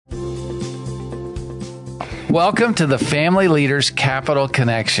Welcome to the Family Leaders Capital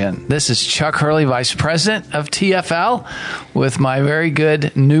Connection. This is Chuck Hurley, Vice President of TFL, with my very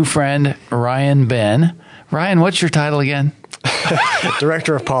good new friend, Ryan Benn. Ryan, what's your title again?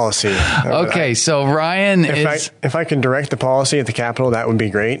 Director of Policy. Okay, so Ryan if I can direct the policy at the Capitol, that would be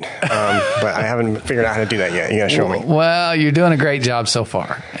great. But I haven't figured out how to do that yet. You got to show me. Well, you're doing a great job so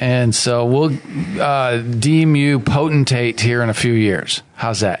far. And so we'll deem you potentate here in a few years.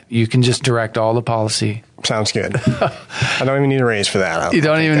 How's that? You can just direct all the policy. Sounds good. I don't even need a raise for that. You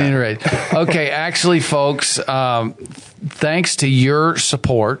don't even need a raise. Okay, actually, folks, thanks to your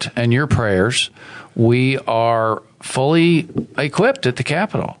support and your prayers, we are fully equipped at the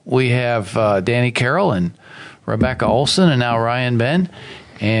Capitol. We have Danny Carroll and Rebecca Olson and now Ryan Benn,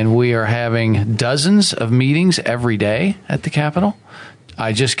 and we are having dozens of meetings every day at the Capitol.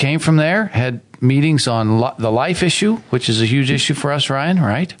 I just came from there, had meetings on the life issue, which is a huge issue for us, Ryan,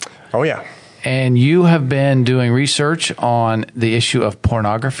 right? Oh, yeah. And you have been doing research on the issue of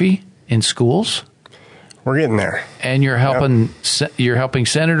pornography in schools. We're getting there. And you're helping you're helping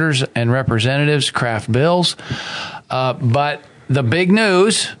senators and representatives craft bills. But the big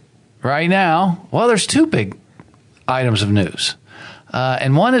news right now, well, there's two big items of news.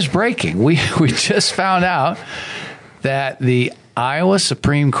 And one is breaking. We just found out that the Iowa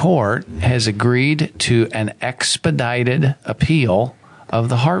Supreme Court has agreed to an expedited appeal of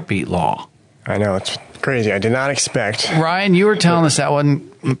the heartbeat law. I know, it's crazy. I did not expect. Ryan, you were telling us that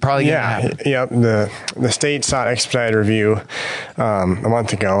wasn't probably going to happen. Yep. The state sought expedited review a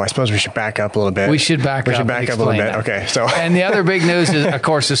month ago. I suppose we should back up a little bit. We should back up a little bit. Okay. So, and the other big news is, of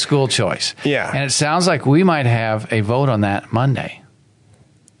course, is school choice. Yeah. And it sounds like we might have a vote on that Monday.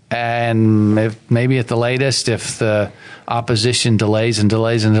 And maybe at the latest, if the opposition delays,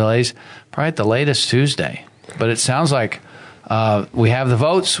 probably at the latest Tuesday. But it sounds like we have the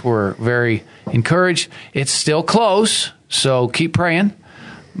votes. We're very encouraged. It's still close, so keep praying.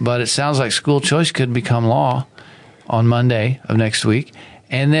 But it sounds like school choice could become law on Monday of next week.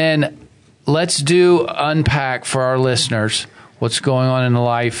 And then let's unpack for our listeners what's going on in the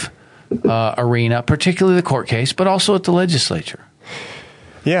life arena, particularly the court case, but also at the legislature.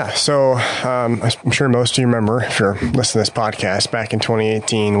 Yeah, so I'm sure most of you remember, if you're listening to this podcast, back in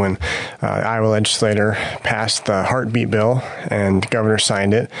 2018 when the Iowa legislator passed the heartbeat bill and the governor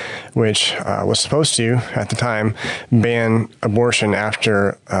signed it, which was supposed to, at the time, ban abortion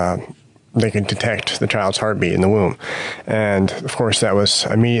after they could detect the child's heartbeat in the womb. And, of course, that was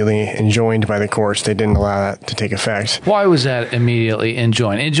immediately enjoined by the courts. They didn't allow that to take effect. Why was that immediately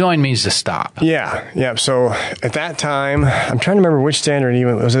enjoined? Enjoined means to stop. Yeah. So at that time, I'm trying to remember which standard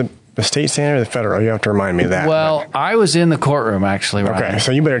even, was it the state standard or the federal? You have to remind me of that. Well, I was in the courtroom, actually, Ryan. Okay,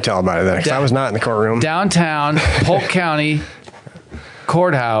 so you better tell about it then, because I was not in the courtroom. Downtown Polk County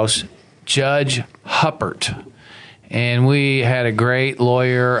Courthouse, Judge Huppert. And we had a great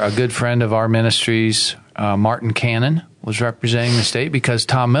lawyer, a good friend of our ministries, Martin Cannon, was representing the state because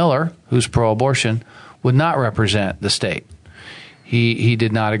Tom Miller, who's pro-abortion, would not represent the state. He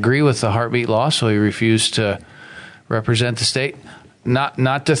did not agree with the heartbeat law, so he refused to represent the state.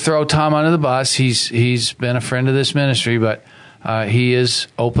 Not to throw Tom under the bus. He's been a friend of this ministry, but he is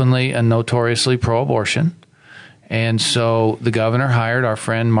openly and notoriously pro-abortion. And so the governor hired our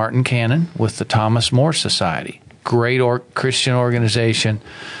friend Martin Cannon with the Thomas More Society. Great Christian organization,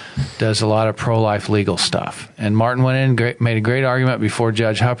 does a lot of pro-life legal stuff. And Martin went in, made a great argument before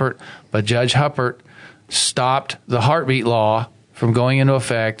Judge Huppert, but Judge Huppert stopped the heartbeat law from going into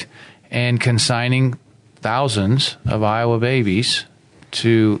effect and consigning thousands of Iowa babies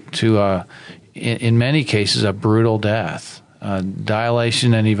to in many cases, a brutal death.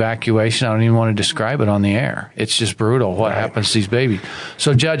 Dilation and evacuation, I don't even want to describe it on the air. It's just brutal what happens to these babies.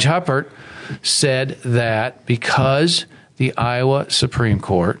 So Judge Huppert said that because the Iowa Supreme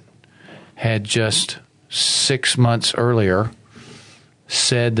Court had just 6 months earlier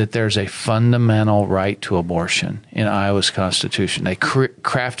said that there's a fundamental right to abortion in Iowa's Constitution. They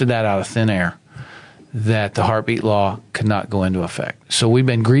crafted that out of thin air, that the heartbeat law could not go into effect. So we've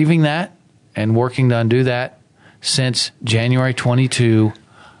been grieving that and working to undo that since January 22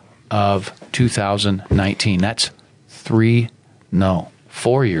 of 2019. That's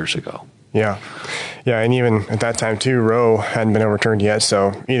 4 years ago. Yeah, and even at that time, too, Roe hadn't been overturned yet,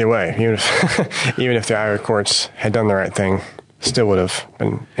 so either way, even if the Iowa courts had done the right thing, still would have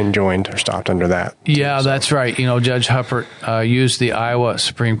been enjoined or stopped under that. Yeah, so. That's right. Judge Huppert used the Iowa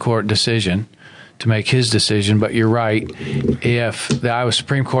Supreme Court decision to make his decision, but you're right. If the Iowa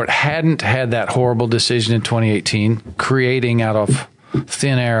Supreme Court hadn't had that horrible decision in 2018, creating out of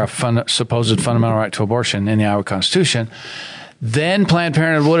thin air a supposed fundamental right to abortion in the Iowa Constitution, Then Planned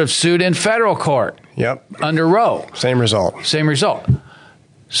Parenthood would have sued in federal court. Yep. Under Roe. Same result. Same result.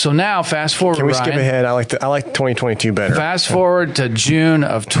 So now, fast forward, Can we Ryan, skip ahead? I like 2022 better. Fast forward to June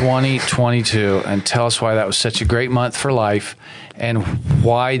of 2022 and tell us why that was such a great month for life and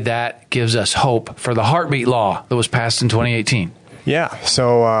why that gives us hope for the heartbeat law that was passed in 2018. Yeah.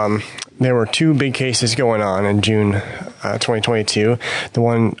 So there were two big cases going on in June 2022. The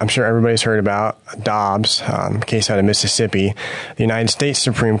one I'm sure everybody's heard about, Dobbs, case out of Mississippi. The United States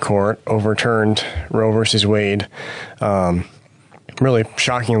Supreme Court overturned Roe versus Wade. Really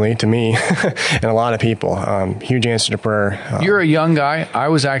shockingly to me and a lot of people. Huge answer to prayer. You're a young guy. I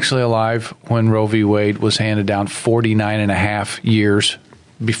was actually alive when Roe v. Wade was handed down 49 and a half years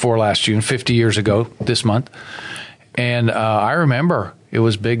before last June, 50 years ago this month. And I remember it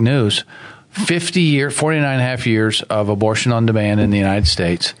was big news. 49 and a half years of abortion on demand in the United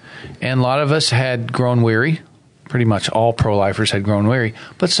States. And a lot of us had grown weary. Pretty much all pro-lifers had grown weary.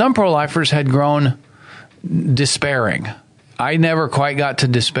 But some pro-lifers had grown despairing. I never quite got to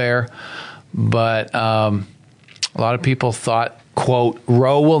despair, but a lot of people thought, quote,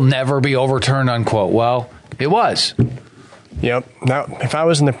 Roe will never be overturned, unquote. Well, it was. Yep. Now, if I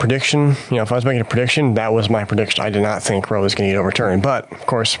was in the prediction, if I was making a prediction, that was my prediction. I did not think Roe was going to get overturned. But, of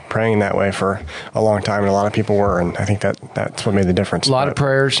course, praying that way for a long time, and a lot of people were, and I think that's what made the difference. A lot of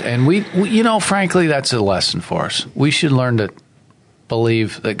prayers, and we frankly, that's a lesson for us. We should learn to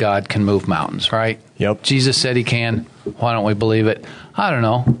believe that God can move mountains, right? Yep. Jesus said he can. Why don't we believe it? I don't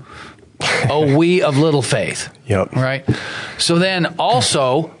know. Oh, we of little faith. Yep. Right? So then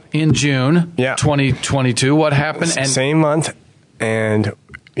also in June 2022, what happened? And same month. And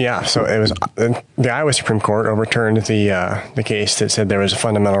so it was the Iowa Supreme Court overturned the case that said there was a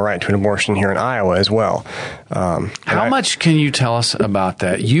fundamental right to an abortion here in Iowa as well. How much can you tell us about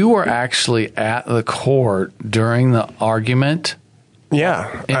that? You were actually at the court during the argument.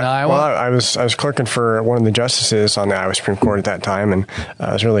 Yeah, in Iowa. Well, I was clerking for one of the justices on the Iowa Supreme Court at that time, and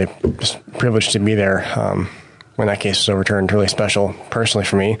I was really just privileged to be there when that case was overturned. Really special, personally,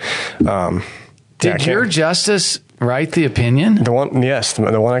 for me. Did your justice write the opinion? The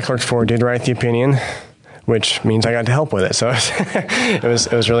one I clerked for did write the opinion, which means I got to help with it. So it was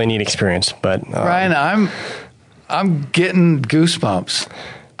a really neat experience. But Ryan, I'm getting goosebumps.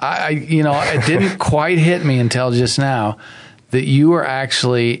 It didn't quite hit me until just now that you were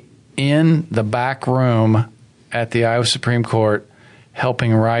actually in the back room at the Iowa Supreme Court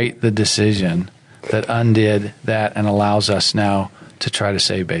helping write the decision that undid that and allows us now to try to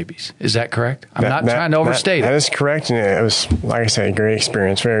save babies. Is that correct? I'm not trying to overstate it. That is correct, and it was, like I say, a great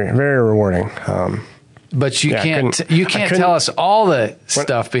experience, very, very rewarding. But you can't tell us all the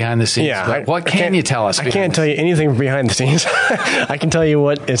stuff behind the scenes. Yeah, what can you tell us? I can't tell you anything behind the scenes. I can tell you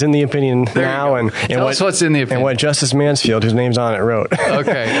what is in the opinion now, and tell us what's in the opinion, and what Justice Mansfield, whose name's on it, wrote.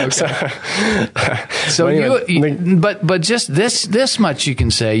 Okay. So anyway, but just this much you can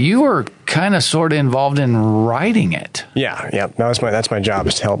say, you were kind of sort of involved in writing it. Yeah. That's my job,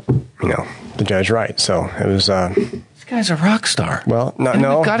 is to help the judge write. So it was. This guy's a rock star. Well, no.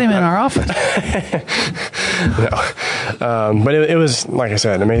 We've got him in our office. No. But it was, like I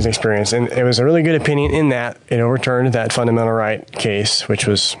said, an amazing experience. And it was a really good opinion in that it overturned that fundamental right case, which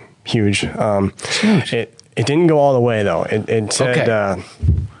was huge. Huge. It didn't go all the way, though. It said... Okay.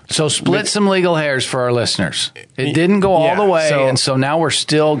 So split some legal hairs for our listeners. It didn't go all the way, and so now we're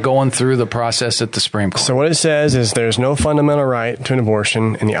still going through the process at the Supreme Court. So what it says is there's no fundamental right to an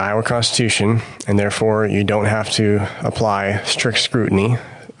abortion in the Iowa Constitution, and therefore you don't have to apply strict scrutiny.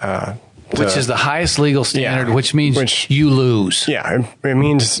 Which is the highest legal standard, which means you lose. Yeah, it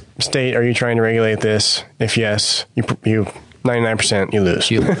means, state, are you trying to regulate this? If yes, you 99%, you lose.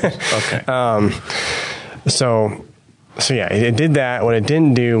 You lose. Okay. So yeah, it did that. What it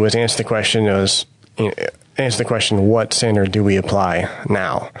didn't do was answer the question. What standard do we apply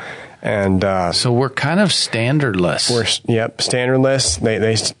now? And so we're kind of standardless. Standardless.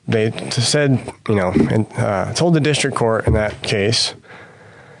 They said, told the district court in that case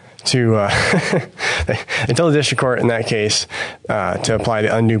to they told the district court in that case to apply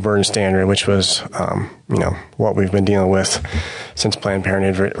the undue burden standard, which was what we've been dealing with since Planned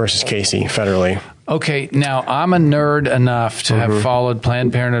Parenthood versus Casey federally. Okay, now I'm a nerd enough to have followed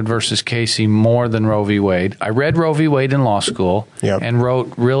Planned Parenthood versus Casey more than Roe v. Wade. I read Roe v. Wade in law school and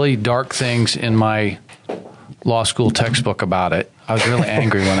wrote really dark things in my law school textbook about it. I was really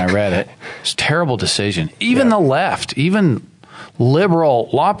angry when I read it. It's a terrible decision. Even the left, even liberal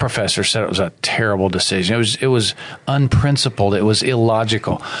law professors said it was a terrible decision. It was unprincipled. It was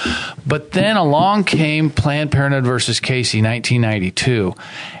illogical. But then along came Planned Parenthood versus Casey, 1992,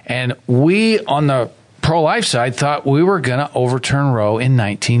 and we on the pro-life side thought we were going to overturn Roe in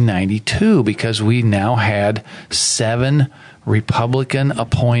 1992 because we now had 7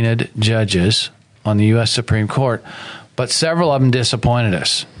 Republican-appointed judges on the U.S. Supreme Court, but several of them disappointed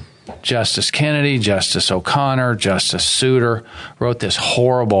us. Justice Kennedy, Justice O'Connor, Justice Souter wrote this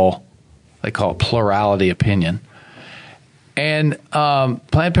horrible, they call it plurality opinion. And Planned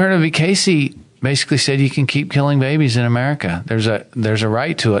Parenthood v. Casey basically said you can keep killing babies in America. There's a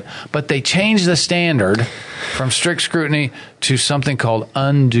right to it. But they changed the standard from strict scrutiny to something called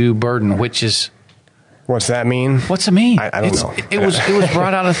undue burden, which is... What's that mean? What's it mean? I don't know. It was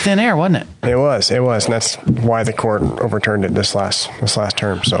brought out of thin air, wasn't it? It was, and that's why the court overturned it this last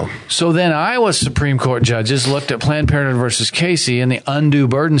term. So then Iowa Supreme Court judges looked at Planned Parenthood versus Casey and the undue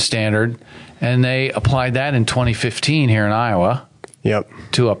burden standard, and they applied that in 2015 here in Iowa. Yep.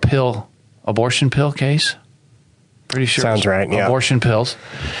 To a abortion pill case. Pretty sure. Sounds right. Yeah. Abortion pills,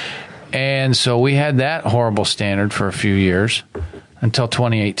 and so we had that horrible standard for a few years. Until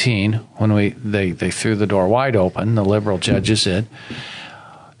 2018, when they threw the door wide open, the liberal judges did.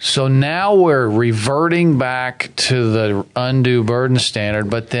 So now we're reverting back to the undue burden standard,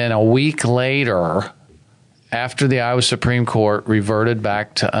 but then a week later, after the Iowa Supreme Court reverted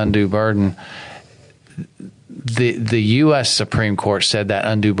back to undue burden, the U.S. Supreme Court said that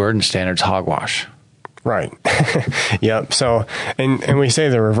undue burden standard's hogwash. Right. Yep. So, and we say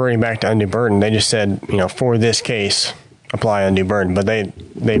they're reverting back to undue burden. They just said, for this case, apply undue burden, but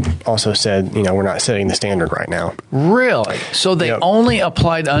they also said, we're not setting the standard right now. Really? So they only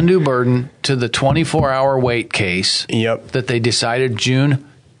applied undue burden to the 24-hour wait case that they decided June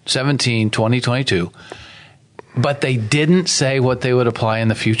 17, 2022, but they didn't say what they would apply in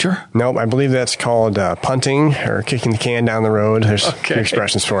the future? Nope, I believe that's called punting or kicking the can down the road. There's a few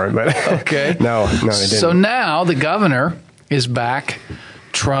expressions for it, but no, they didn't. So now the governor is back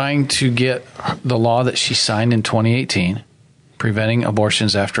trying to get the law that she signed in 2018, preventing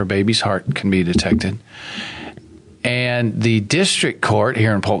abortions after a baby's heart can be detected. And the district court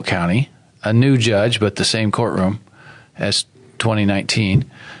here in Polk County, a new judge, but the same courtroom as 2019,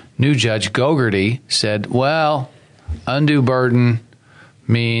 new Judge Gogarty said, well, undue burden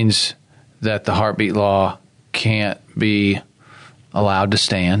means that the heartbeat law can't be allowed to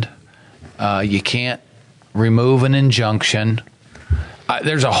stand. You can't remove an injunction.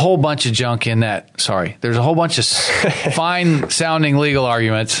 There's a whole bunch of junk in that. Sorry. There's a whole bunch of fine-sounding legal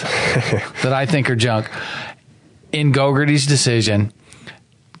arguments that I think are junk. In Gogarty's decision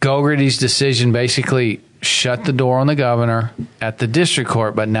basically shut the door on the governor at the district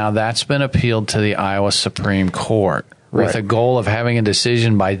court, but now that's been appealed to the Iowa Supreme Court with a goal of having a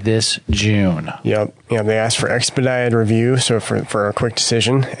decision by this June. Yep. They asked for expedited review, so for a quick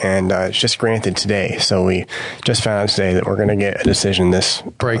decision, and it's just granted today. So we just found out today that we're going to get a decision this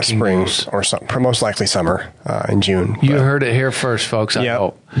spring news. Or most likely summer in June. You heard it here first, folks. I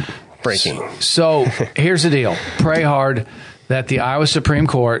hope. Breaking. So here's the deal. Pray hard that the Iowa Supreme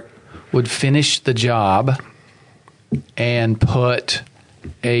Court would finish the job and put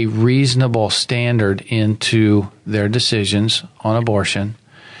a reasonable standard into their decisions on abortion.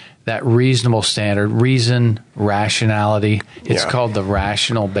 That reasonable standard, reason, rationality, it's called the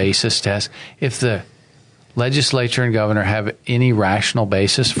rational basis test. If the legislature and governor have any rational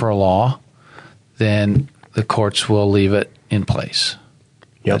basis for a law, then the courts will leave it in place.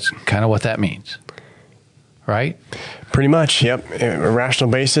 That's kind of what that means. Right? Pretty much, yep. A rational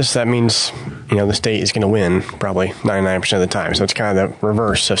basis, that means, the state is going to win probably 99% of the time. So it's kind of the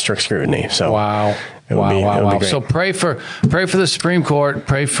reverse of strict scrutiny. So Wow. So pray for the Supreme Court,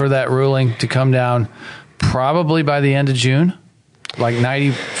 pray for that ruling to come down probably by the end of June. Like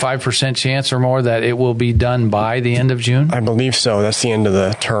 95% chance or more that it will be done by the end of June? I believe so. That's the end of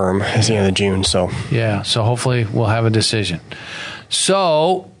the term. It's the end of June. So hopefully we'll have a decision.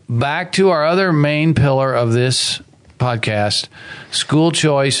 So back to our other main pillar of this podcast, school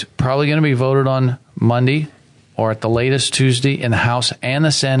choice, probably going to be voted on Monday or at the latest Tuesday in the House and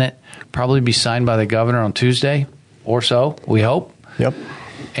the Senate, probably be signed by the governor on Tuesday or so, we hope. Yep.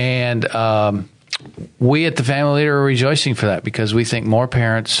 And we at the Family Leader are rejoicing for that because we think more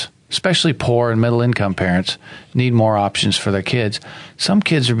parents, especially poor and middle income parents, need more options for their kids. Some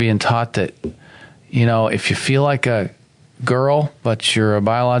kids are being taught that, if you feel like a girl, but you're a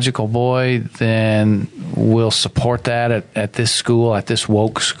biological boy, then we'll support that at this school, at this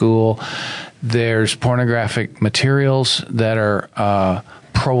woke school. There's pornographic materials that are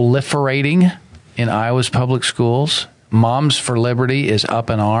proliferating in Iowa's public schools. Moms for Liberty is up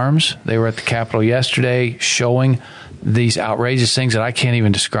in arms. They were at the Capitol yesterday showing these outrageous things that I can't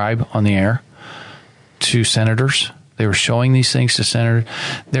even describe on the air to senators. They were showing these things to senators.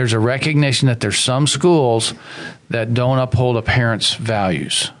 There's a recognition that there's some schools that don't uphold a parent's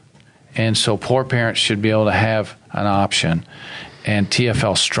values. And so poor parents should be able to have an option. And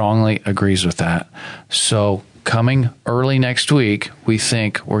TFL strongly agrees with that. So coming early next week, we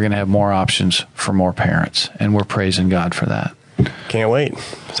think we're going to have more options for more parents. And we're praising God for that. Can't wait.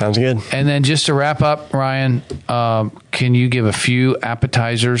 Sounds good. And then just to wrap up, Ryan, can you give a few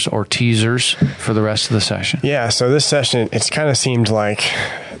appetizers or teasers for the rest of the session? Yeah, so this session, it's kind of seemed like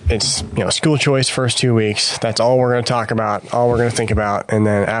it's, school choice first 2 weeks. That's all we're going to talk about, all we're going to think about. And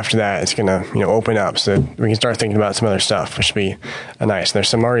then after that, it's going to, open up so that we can start thinking about some other stuff, which would be nice.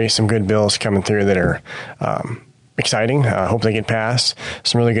 There's already some good bills coming through that are exciting. Hope they get passed.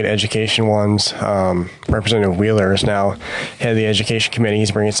 Some really good education ones. Representative Wheeler is now head of the education committee. He's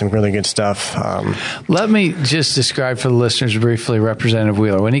bringing some really good stuff. Let me just describe for the listeners briefly Representative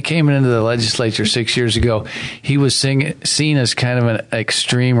Wheeler. When he came into the legislature 6 years ago, he was seen as kind of an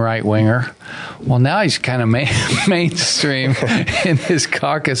extreme right-winger. Well, now he's kind of mainstream in his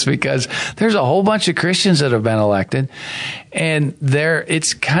caucus because there's a whole bunch of Christians that have been elected, and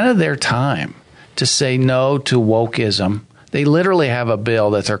it's kind of their time to say no to wokeism. They literally have a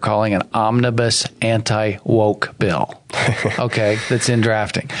bill that they're calling an omnibus anti-woke bill, okay, that's in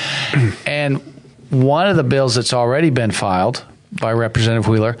drafting. And one of the bills that's already been filed by Representative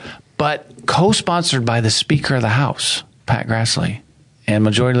Wheeler, but co-sponsored by the Speaker of the House, Pat Grassley, and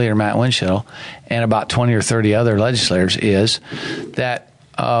Majority Leader Matt Winchell, and about 20 or 30 other legislators, is that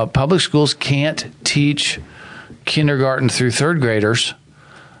public schools can't teach kindergarten through third graders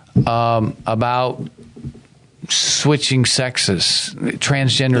about switching sexes,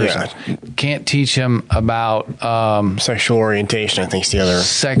 transgenderism. Yeah. Can't teach them about sexual orientation, I think is the other.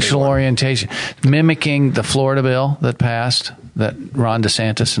 Sexual orientation. Mimicking the Florida bill that passed, that Ron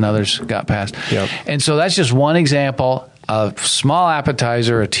DeSantis and others got passed. Yep. And so that's just one example, a small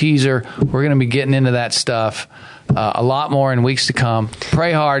appetizer, a teaser. We're going to be getting into that stuff a lot more in weeks to come.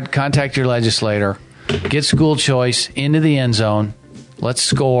 Pray hard, contact your legislator, get school choice into the end zone. Let's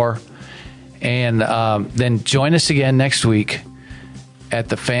score, and then join us again next week at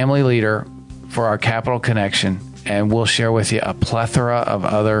the Family Leader for our Capital Connection, and we'll share with you a plethora of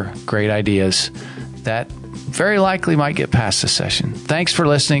other great ideas that very likely might get past this session. Thanks for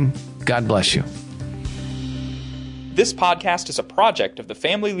listening. God bless you. This podcast is a project of the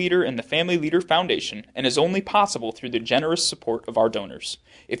Family Leader and the Family Leader Foundation and is only possible through the generous support of our donors.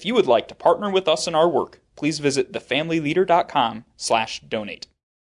 If you would like to partner with us in our work, please visit thefamilyleader.com/donate.